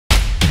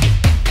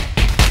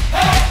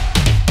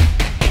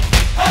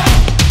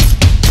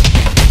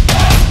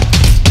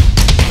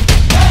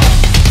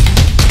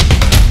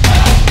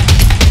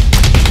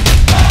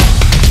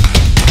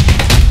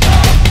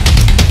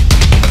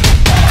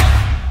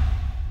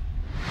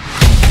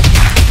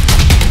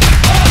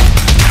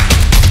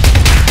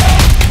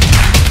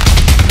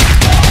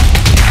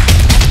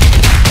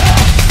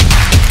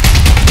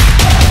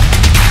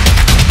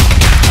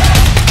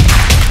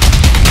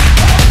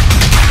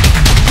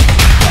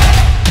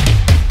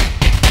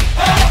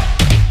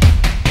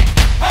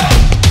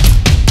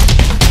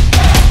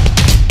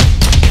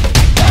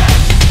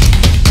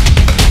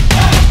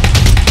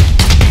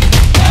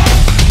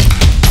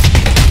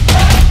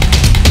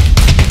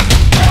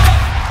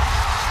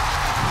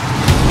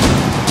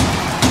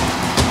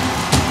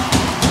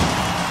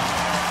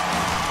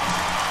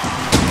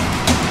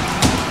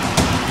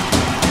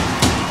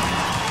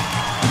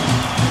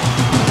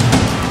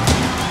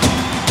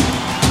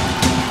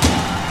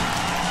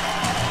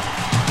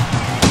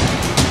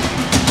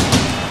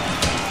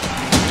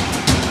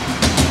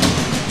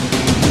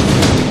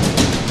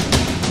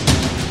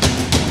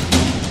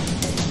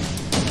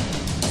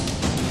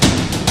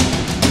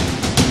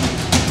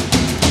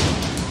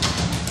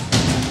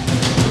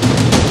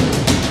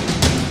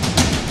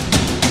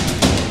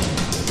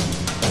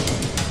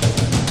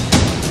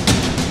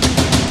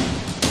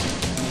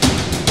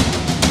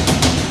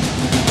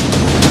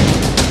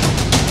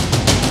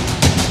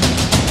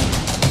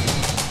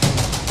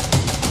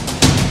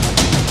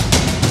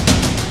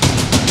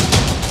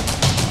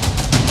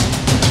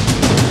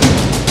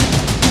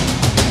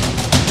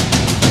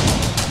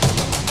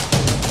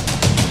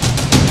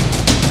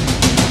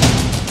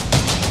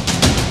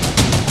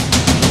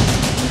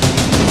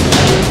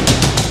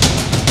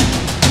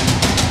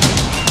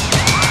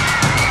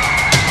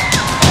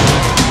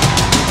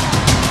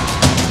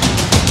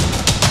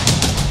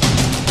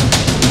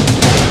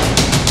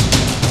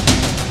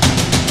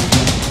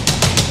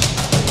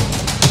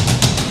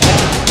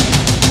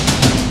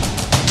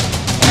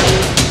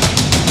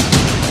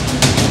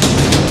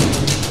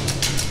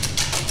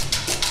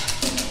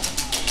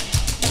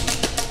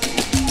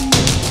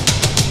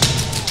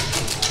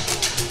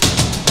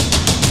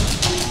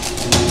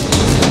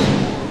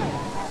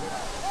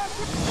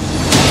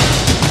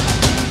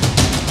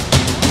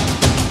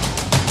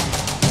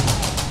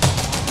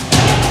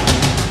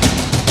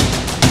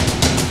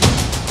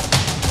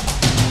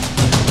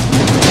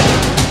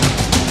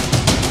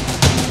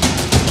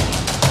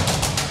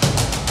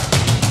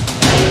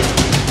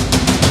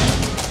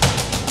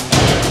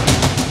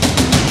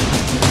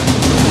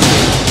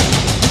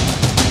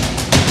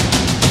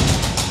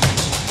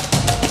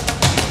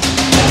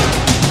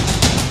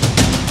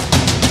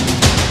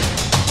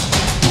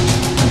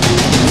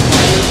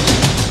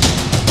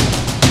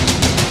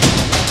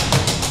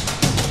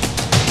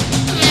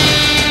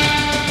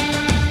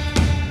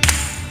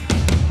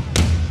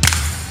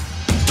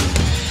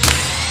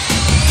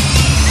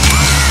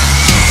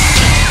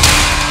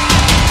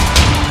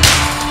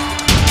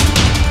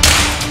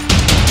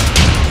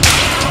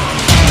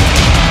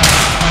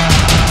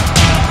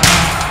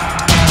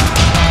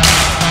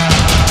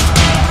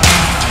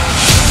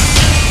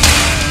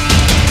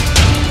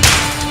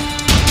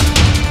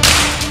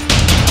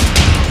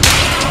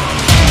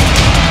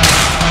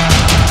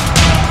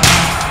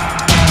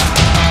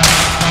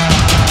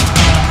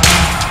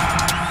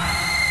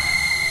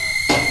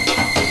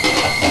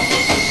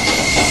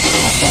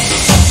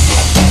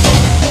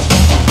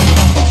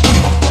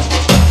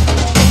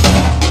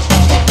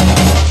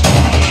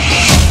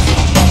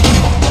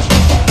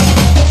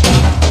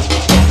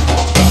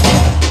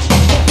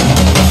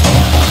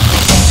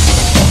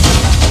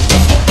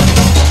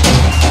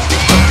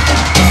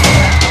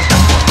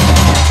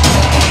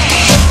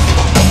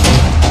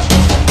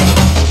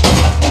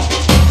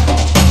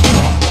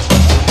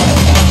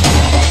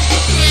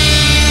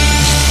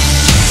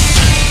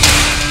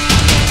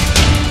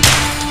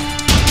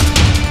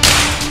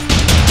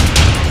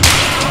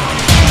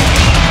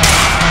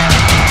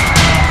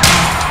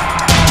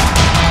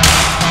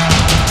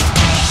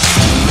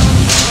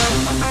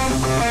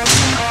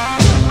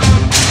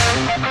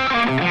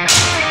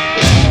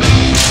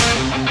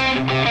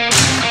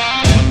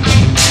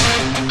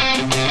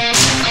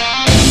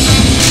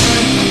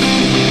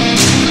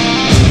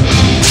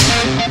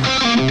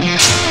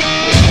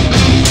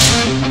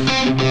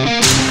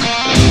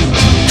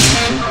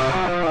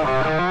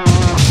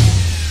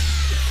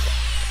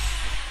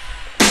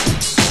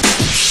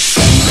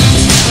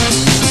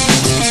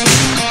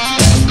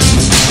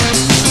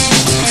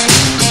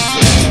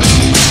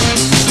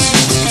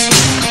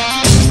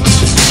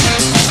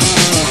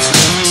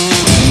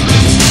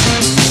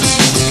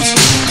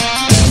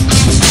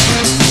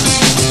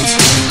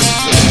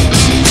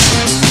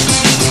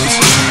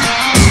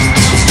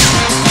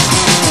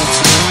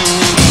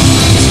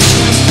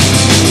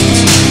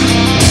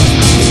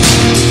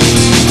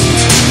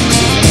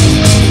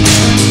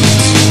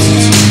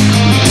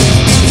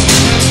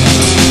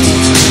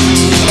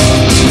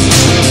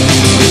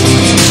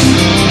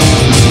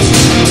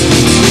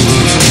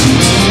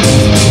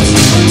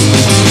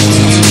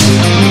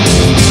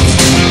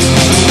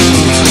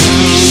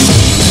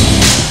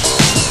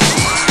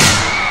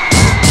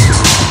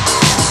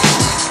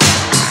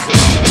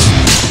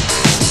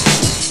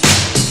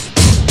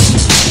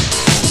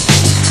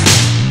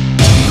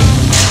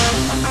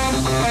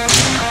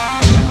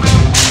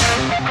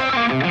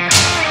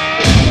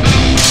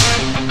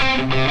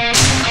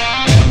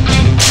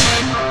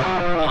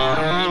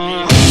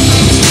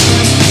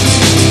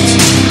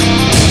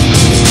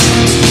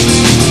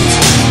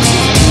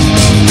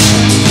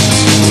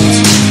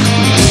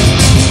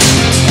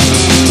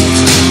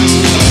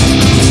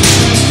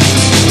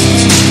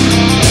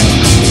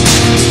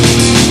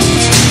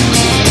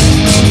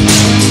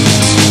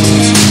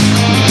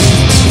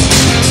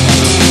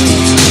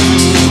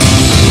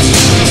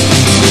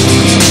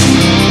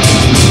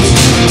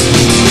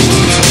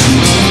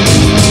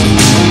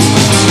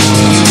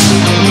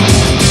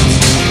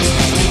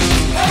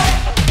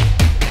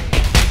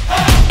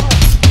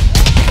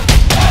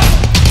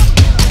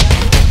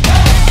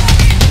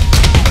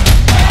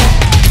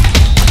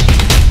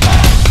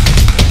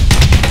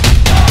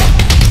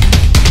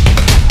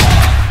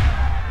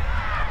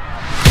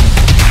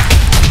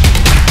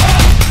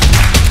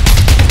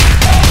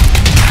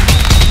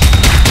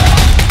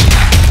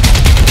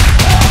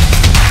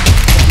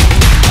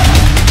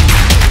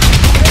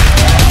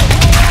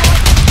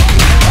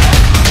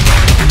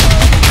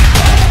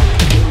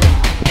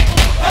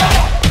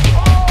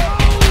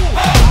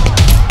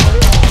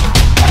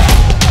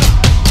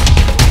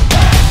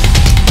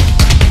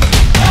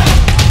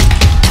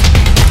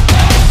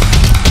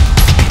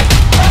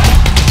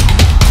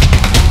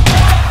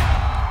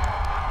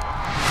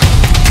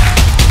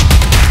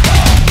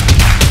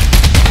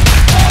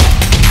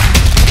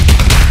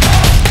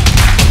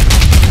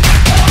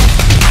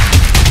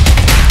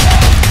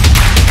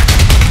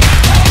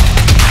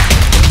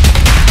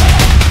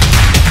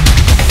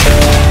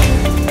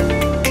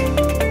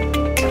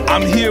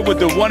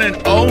the one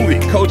and only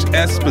Coach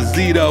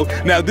Esposito.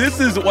 Now, this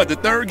is what the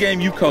third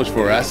game you coached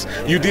for us.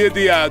 You did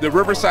the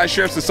Riverside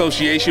Sheriff's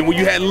Association, where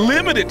you had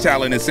limited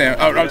talent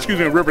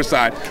in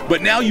Riverside,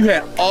 but now you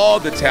had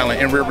all the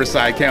talent in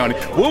Riverside County.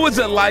 What was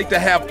it like to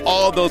have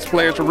all those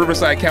players from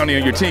Riverside County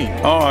on your team?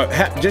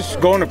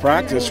 Just going to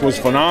practice was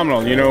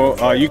phenomenal. You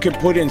know, you can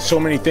put in so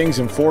many things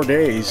in 4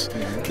 days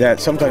that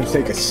sometimes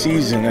take a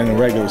season in a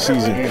regular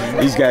season.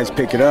 These guys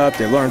pick it up,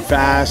 they learn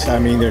fast. I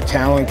mean, they're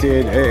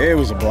talented. It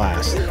was a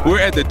blast. We're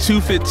at the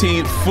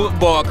 215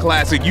 Football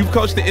Classic. You've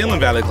coached the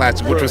Inland Valley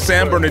Classic, which was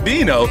San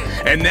Bernardino,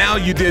 and now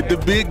you did the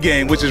big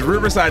game, which is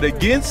Riverside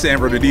against San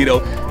Bernardino,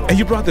 and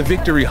you brought the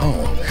victory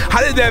home. How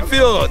did that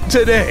feel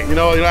today? You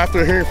know,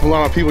 after hearing from a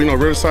lot of people,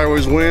 Riverside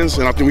always wins,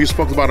 and I think we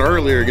spoke about it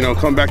earlier.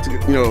 Come back to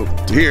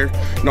to here.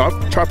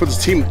 I tried to put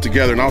this team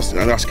together, and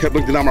I kept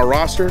looking at my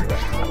roster.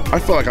 I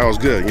felt like I was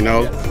good.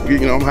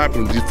 I'm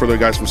happy for the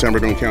guys from San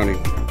Bernardino County.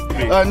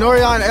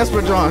 Norion,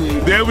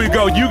 Espadron. There we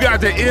go. You got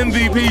the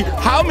MVP.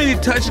 How many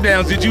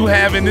touchdowns did you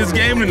have in this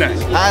game tonight?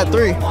 I had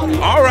 3.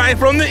 All right,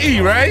 from the E,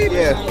 right?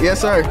 Yeah,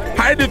 yes, sir.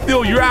 How did it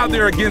feel? You're out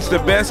there against the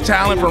best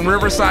talent from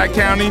Riverside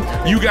County.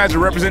 You guys are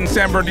representing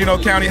San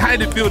Bernardino County. How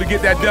did it feel to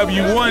get that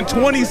W1,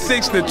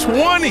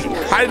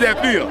 26-20? How did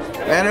that feel?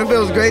 Man, it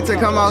feels great to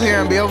come out here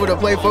and be able to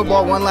play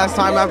football one last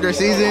time after a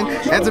season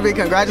and to be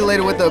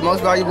congratulated with the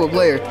most valuable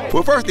player.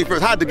 Well, first thing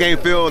first, how did the game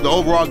feel, the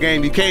overall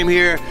game? You came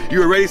here, you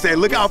were ready to say,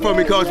 look out for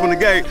me, coach, from the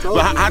game.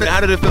 But how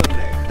did it feel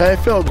today? It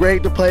felt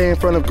great to play in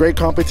front of great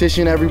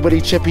competition.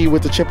 Everybody chippy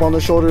with the chip on their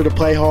shoulder to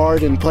play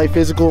hard and play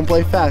physical and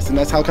play fast, and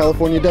that's how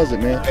California does it,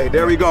 man. Hey,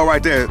 there we go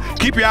right there.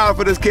 Keep your eye out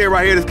for this kid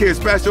right here. This kid's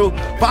special.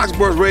 Fox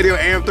Sports Radio,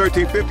 AM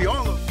 1350.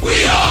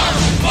 We are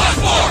Fox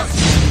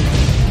Sports!